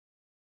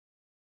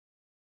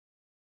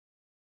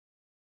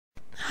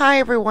Hi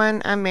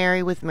everyone, I'm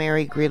Mary with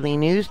Mary Gridley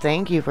News.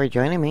 Thank you for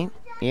joining me.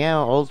 Yeah,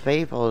 Old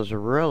Faithful is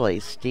really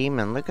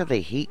steaming. Look at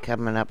the heat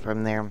coming up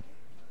from there.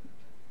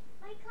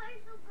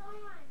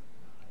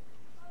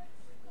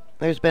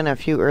 There's been a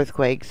few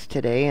earthquakes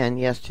today and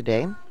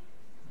yesterday.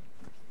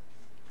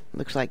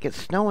 Looks like it's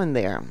snowing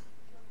there.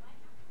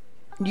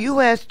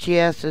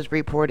 USGS is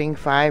reporting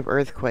 5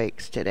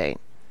 earthquakes today.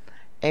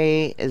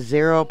 A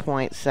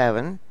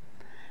 0.7.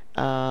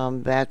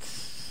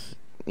 That's,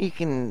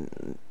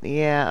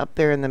 up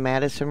there in the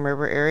Madison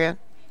River area.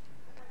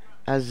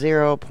 A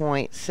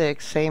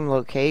 0.6, same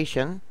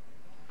location.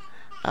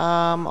 A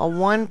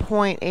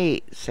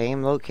 1.8,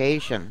 same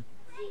location.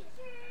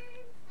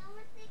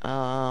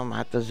 I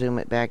have to zoom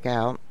it back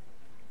out.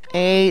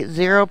 A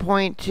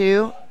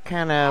 0.2,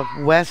 kind of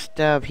west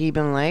of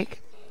Heben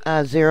Lake.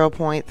 A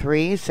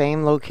 0.3,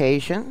 same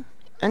location.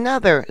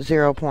 Another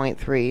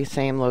 0.3,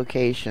 same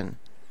location.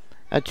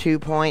 A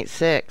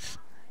 2.6,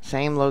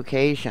 same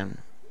location.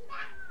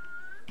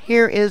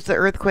 Here is the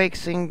earthquake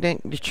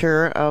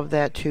signature of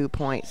that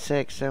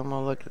 2.6, and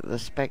we'll look at the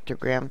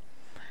spectrogram.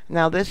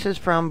 Now this is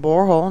from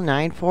borehole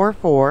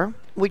 944,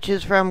 which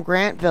is from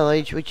Grant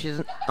Village, which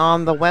is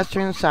on the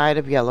western side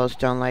of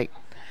Yellowstone Lake.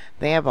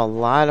 They have a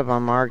lot of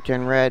them marked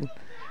in red.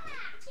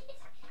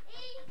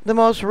 The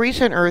most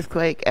recent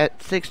earthquake at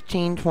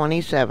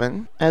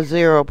 1627, a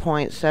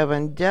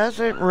 0.7,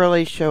 doesn't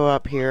really show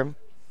up here,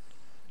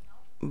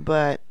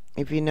 but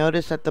if you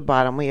notice at the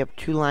bottom, we have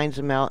 2 lines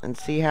of melt, and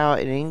see how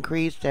it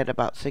increased at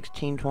about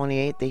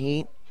 1628, the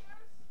heat.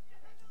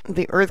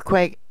 The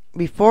earthquake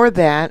before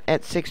that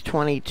at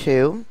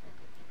 622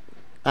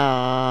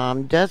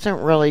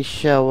 doesn't really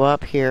show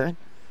up here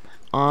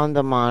on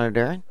the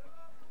monitor,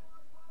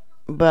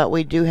 but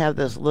we do have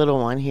this little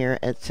one here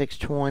at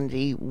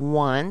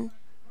 621.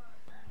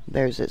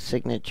 There's its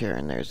signature,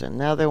 and there's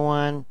another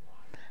one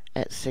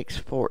at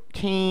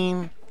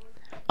 614.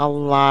 A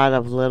lot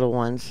of little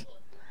ones.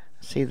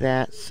 See,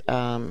 that's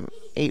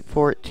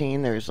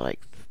 814. There's like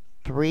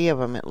 3 of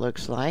them, it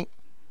looks like.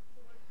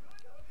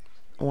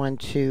 1,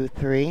 2,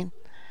 3.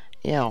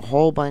 Yeah, a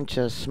whole bunch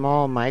of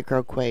small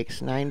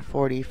microquakes.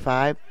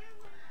 945.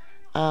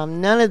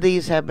 None of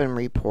these have been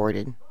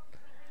reported.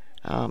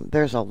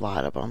 There's a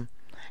lot of them,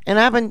 and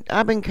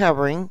I've been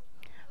covering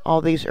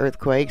all these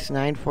earthquakes.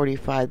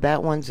 945.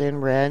 That one's in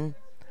red.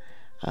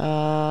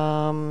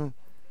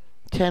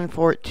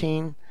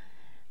 1014.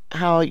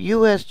 How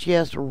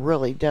USGS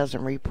really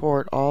doesn't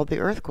report all the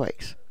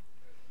earthquakes.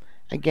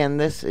 Again,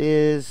 this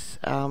is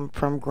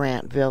from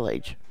Grant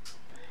Village.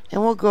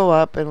 And we'll go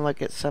up and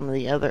look at some of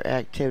the other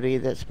activity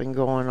that's been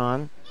going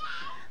on.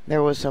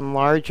 There was some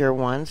larger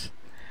ones.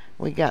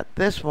 We got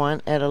this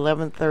one at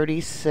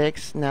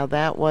 1136. Now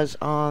that was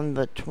on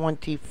the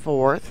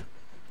 24th.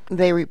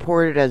 They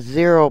reported a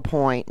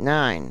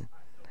 0.9.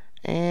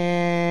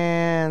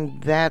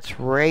 And that's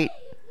right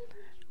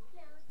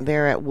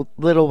there at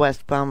Little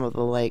West Thumb of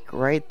the lake,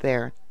 right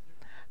there.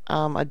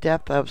 A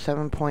depth of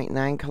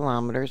 7.9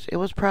 kilometers. It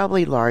was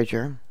probably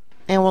larger.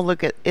 And we'll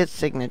look at its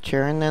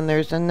signature. And then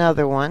there's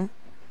another one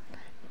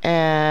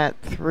at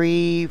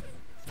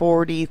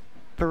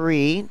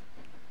 343.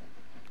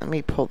 Let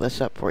me pull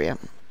this up for you.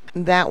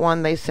 That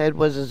one they said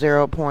was a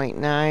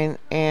 0.9,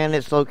 and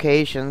its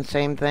location,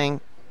 same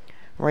thing,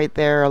 right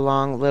there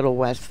along Little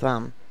West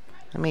Thumb.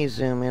 Let me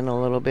zoom in a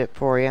little bit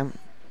for you.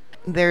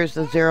 There's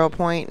the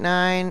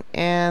 0.9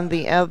 and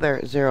the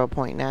other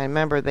 0.9.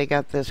 Remember, they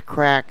got this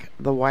crack,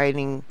 the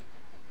widening,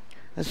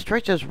 that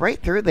stretches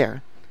right through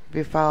there. If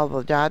you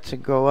follow the dots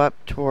and go up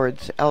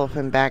towards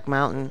Elephant Back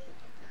Mountain.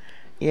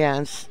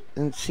 Yeah,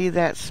 and see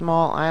that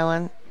small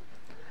island?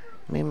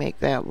 Let me make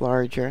that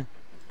larger.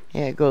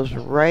 Yeah, it goes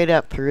right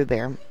up through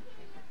there.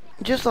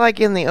 Just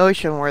like in the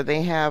ocean where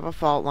they have a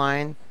fault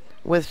line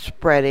with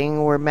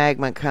spreading where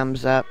magma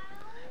comes up,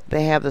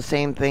 they have the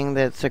same thing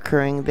that's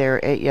occurring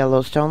there at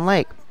Yellowstone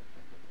Lake.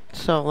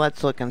 So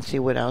let's look and see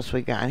what else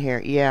we got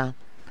here. Yeah,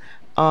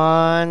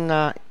 on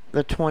the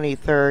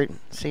 23rd,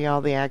 see all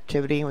the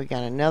activity? We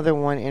got another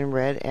one in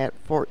red at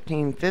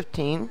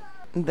 1415.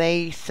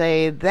 They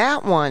say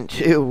that one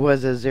too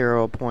was a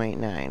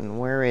 0.9.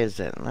 Where is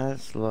it?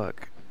 Let's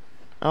look.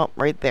 Oh,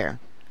 right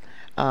there.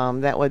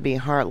 That would be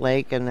Heart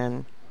Lake, and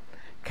then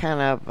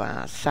kind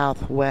of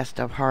southwest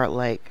of Heart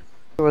Lake.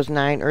 There was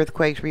 9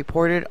 earthquakes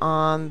reported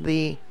on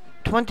the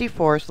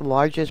 24th, the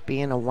largest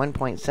being a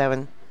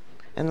 1.7,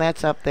 and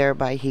that's up there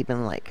by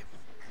Heben Lake.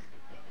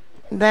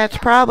 That's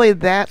probably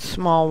that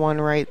small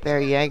one right there.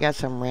 Yeah, I got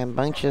some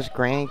rambunctious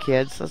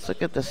grandkids. Let's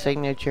look at the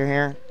signature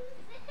here.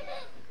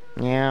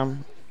 Yeah,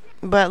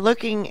 but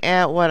looking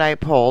at what I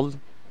pulled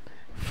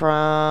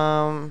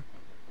from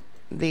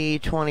the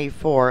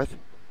 24th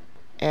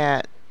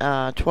at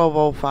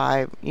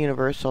 12:05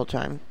 Universal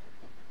Time.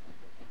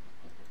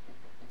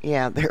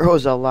 Yeah, there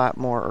was a lot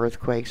more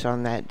earthquakes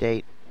on that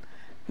date.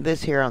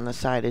 This here on the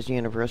side is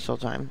Universal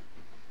Time.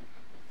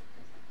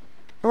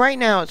 Right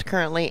now it's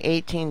currently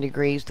 18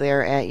 degrees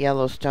there at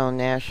Yellowstone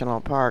National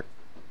Park.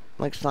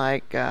 Looks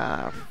like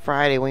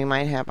Friday we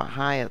might have a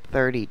high of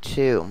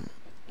 32.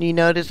 You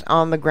notice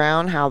on the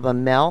ground how the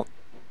melt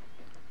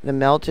The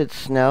melted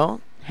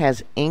snow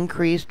has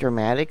increased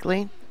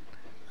dramatically.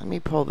 Let me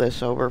pull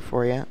this over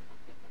for you.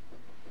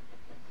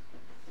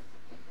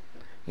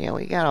 Yeah,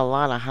 we got a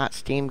lot of hot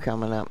steam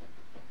coming up.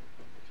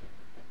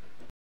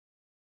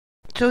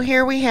 So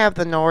here we have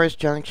the Norris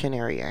Junction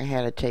area. I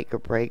had to take a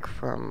break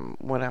from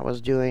what I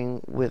was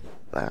doing with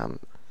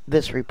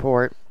this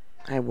report.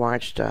 I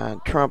watched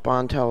Trump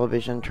on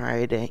television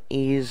try to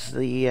ease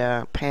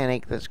the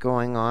panic that's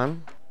going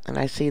on. And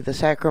I see the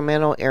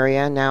Sacramento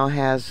area now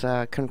has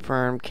a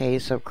confirmed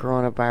case of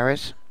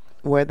coronavirus.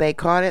 Where they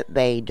caught it,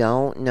 they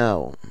don't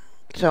know.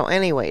 So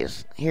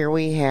anyways, here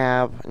we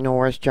have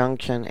Norris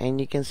Junction,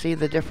 and you can see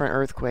the different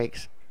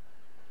earthquakes.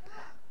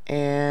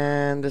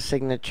 And the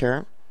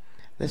signature.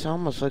 This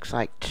almost looks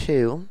like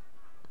 2.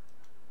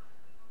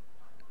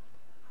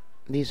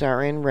 These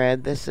are in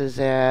red. This is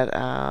at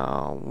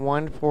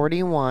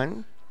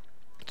 141.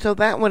 So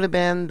that would have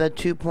been the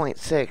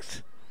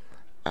 2.6.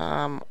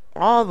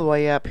 All the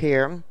way up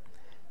here,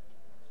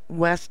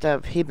 west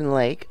of Hidden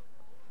Lake.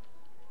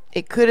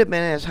 It could have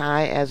been as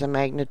high as a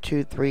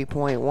magnitude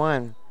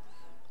 3.1,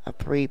 a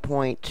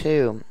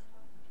 3.2,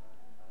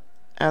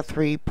 a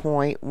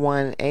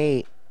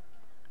 3.18.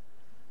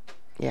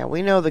 Yeah,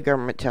 we know the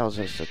government tells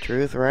us the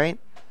truth, right?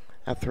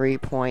 A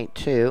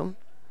 3.2,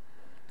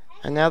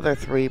 another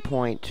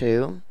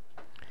 3.2,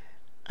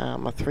 a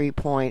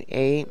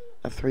 3.8,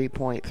 a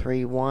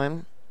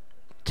 3.31.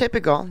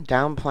 Typical,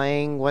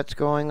 downplaying what's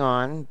going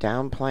on,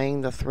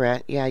 downplaying the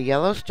threat. Yeah,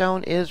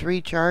 Yellowstone is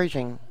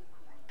recharging.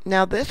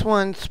 Now this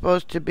one's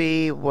supposed to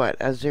be, what,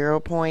 a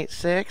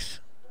 0.6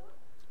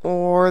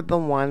 or the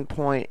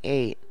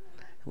 1.8.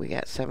 We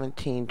got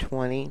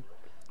 1720,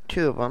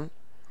 2 of them.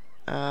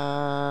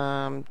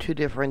 2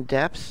 different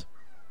depths.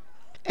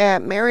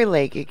 At Mary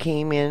Lake, it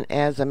came in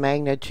as a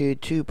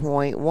magnitude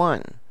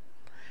 2.1.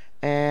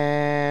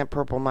 And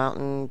Purple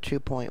Mountain,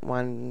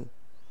 2.1,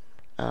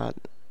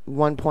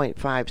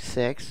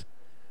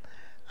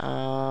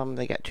 1.56.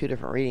 They got 2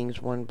 different readings,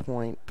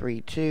 1.32,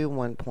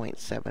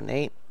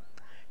 1.78.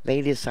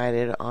 They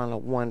decided on a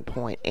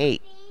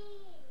 1.8.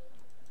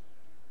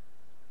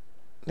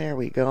 There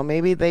we go.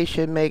 Maybe they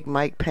should make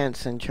Mike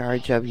Pence in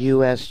charge of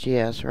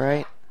USGS,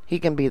 right? He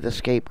can be the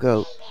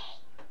scapegoat.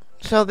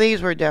 So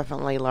these were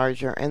definitely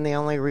larger, and they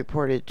only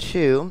reported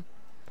 2.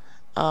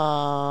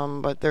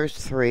 But there's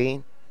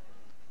 3.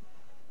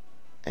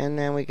 And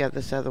then we got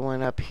this other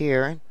one up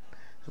here.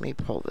 Let me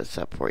pull this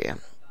up for you.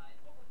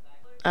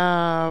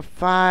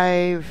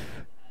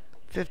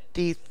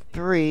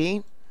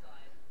 553.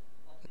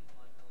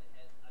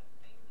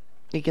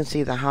 You can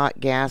see the hot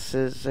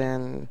gases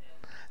and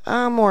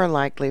more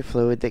likely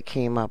fluid that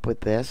came up with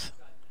this.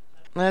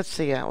 Let's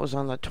see, that was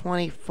on the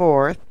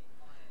 24th.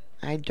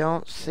 I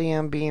don't see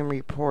them being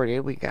reported.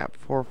 We got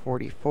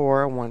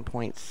 444,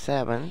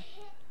 1.7.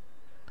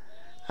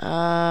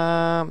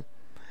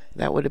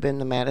 That would have been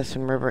the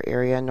Madison River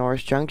area,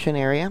 Norris Junction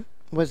area.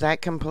 Was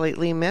that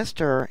completely missed,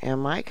 or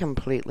am I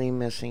completely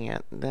missing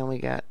it? Then we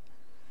got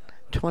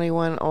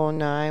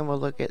 2109. We'll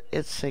look at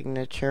its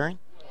signature.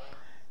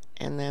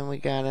 And then we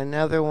got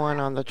another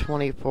one on the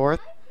 24th,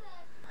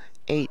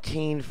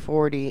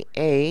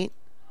 1848.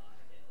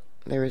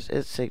 There's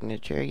its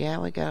signature. Yeah,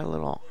 we got a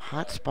little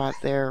hot spot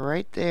there,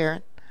 right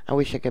there. I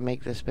wish I could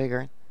make this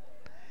bigger.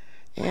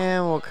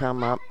 And we'll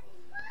come up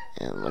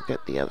and look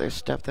at the other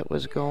stuff that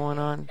was going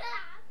on.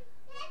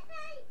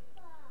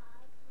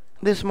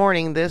 This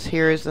morning, this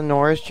here is the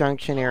Norris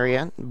Junction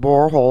area.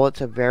 Borehole,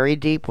 it's a very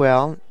deep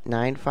well,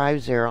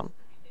 950.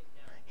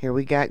 Here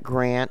we got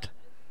Grant.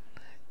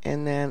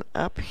 And then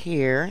up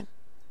here,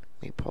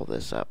 let me pull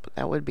this up.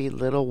 That would be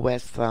Little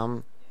West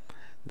Thumb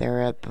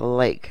there at the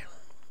lake.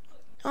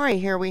 Alright,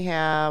 here we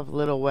have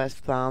Little West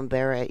Thumb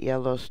there at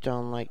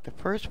Yellowstone Lake. The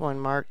first one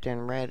marked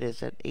in red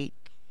is at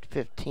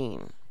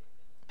 8:15.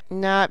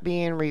 Not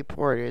being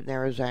reported.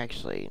 There was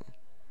actually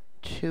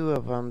 2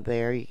 of them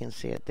there. You can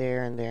see it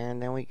there and there.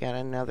 And then we got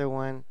another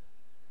one,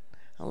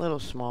 a little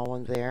small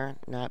one there,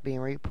 not being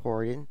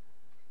reported.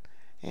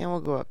 And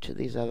we'll go up to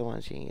these other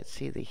ones. You can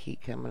see the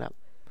heat coming up.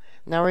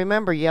 Now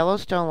remember,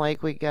 Yellowstone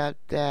Lake, we got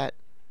that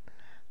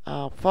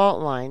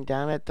fault line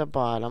down at the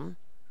bottom.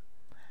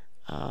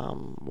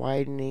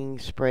 Widening,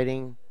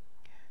 spreading.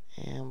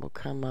 And we'll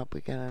come up.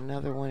 We got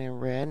another one in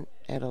red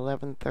at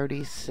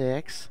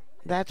 1136.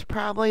 That's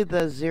probably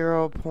the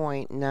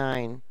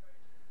 0.9.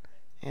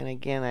 And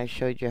again, I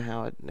showed you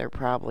how they're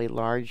probably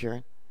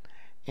larger.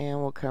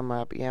 And we'll come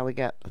up. Yeah, we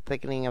got the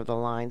thickening of the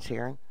lines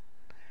here.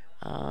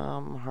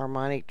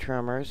 Harmonic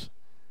tremors.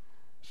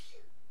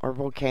 Or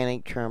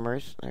volcanic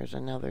tremors. There's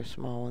another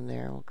small one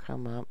there. We'll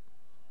come up.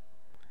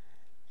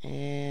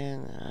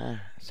 And,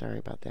 sorry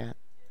about that.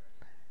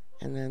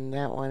 And then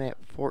that one at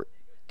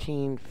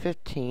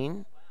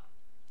 1415.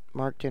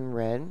 Marked in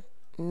red.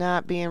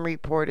 Not being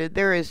reported.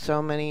 There is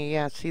so many.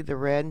 Yeah, see the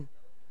red?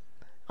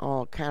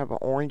 Oh, kind of an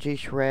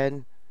orangish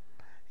red.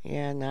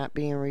 Yeah, not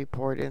being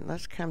reported.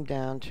 Let's come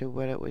down to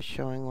what it was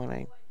showing when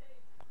I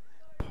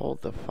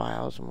pulled the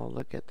files, and we'll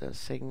look at the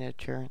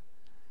signature.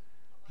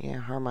 Yeah,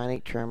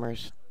 harmonic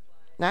tremors.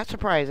 Not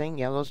surprising.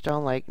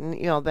 Yellowstone Lake.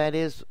 You know, that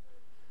is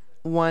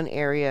one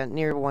area,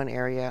 near one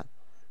area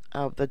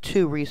of the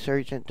two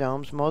resurgent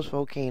domes. Most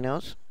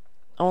volcanoes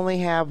only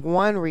have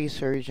one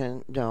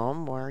resurgent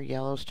dome, where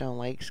Yellowstone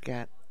Lake's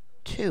got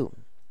two.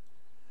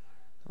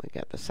 We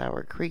got the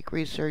Sour Creek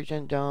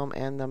Resurgent Dome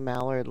and the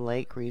Mallard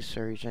Lake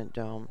Resurgent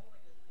Dome.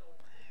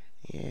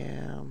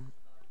 Yeah.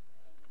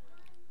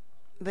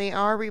 They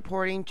are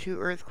reporting 2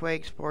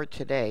 earthquakes for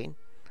today.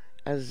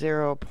 A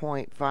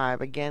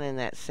 0.5, again in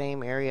that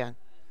same area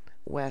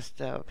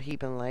west of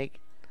Hebron Lake,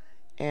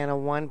 and a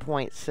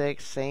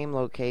 1.6, same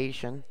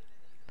location.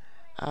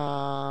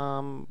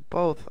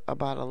 Both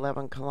about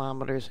 11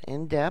 kilometers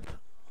in depth.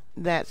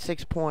 That's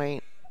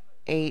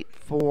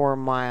 6.84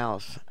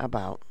 miles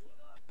about.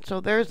 So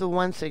there's the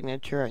one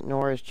signature at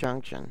Norris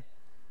Junction.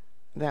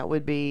 That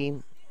would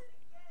be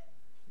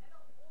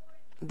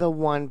the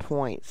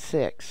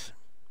 1.6.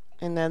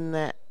 And then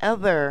the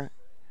other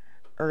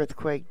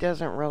earthquake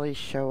doesn't really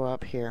show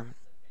up here.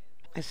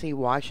 I see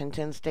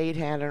Washington State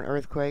had an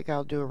earthquake.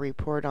 I'll do a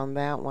report on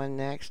that one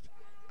next.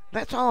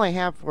 That's all I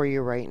have for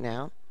you right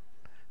now.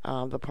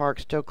 The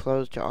park's still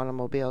closed to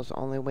automobiles. The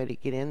only way to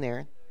get in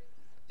there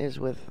is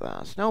with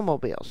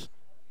snowmobiles.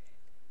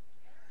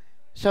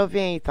 So if you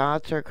have any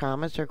thoughts or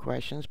comments or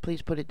questions,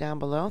 please put it down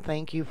below.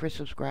 Thank you for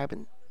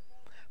subscribing.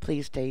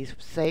 Please stay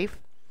safe.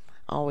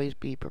 Always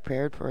be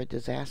prepared for a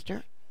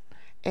disaster.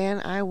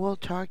 And I will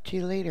talk to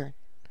you later.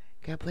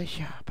 God bless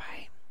you.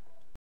 Bye.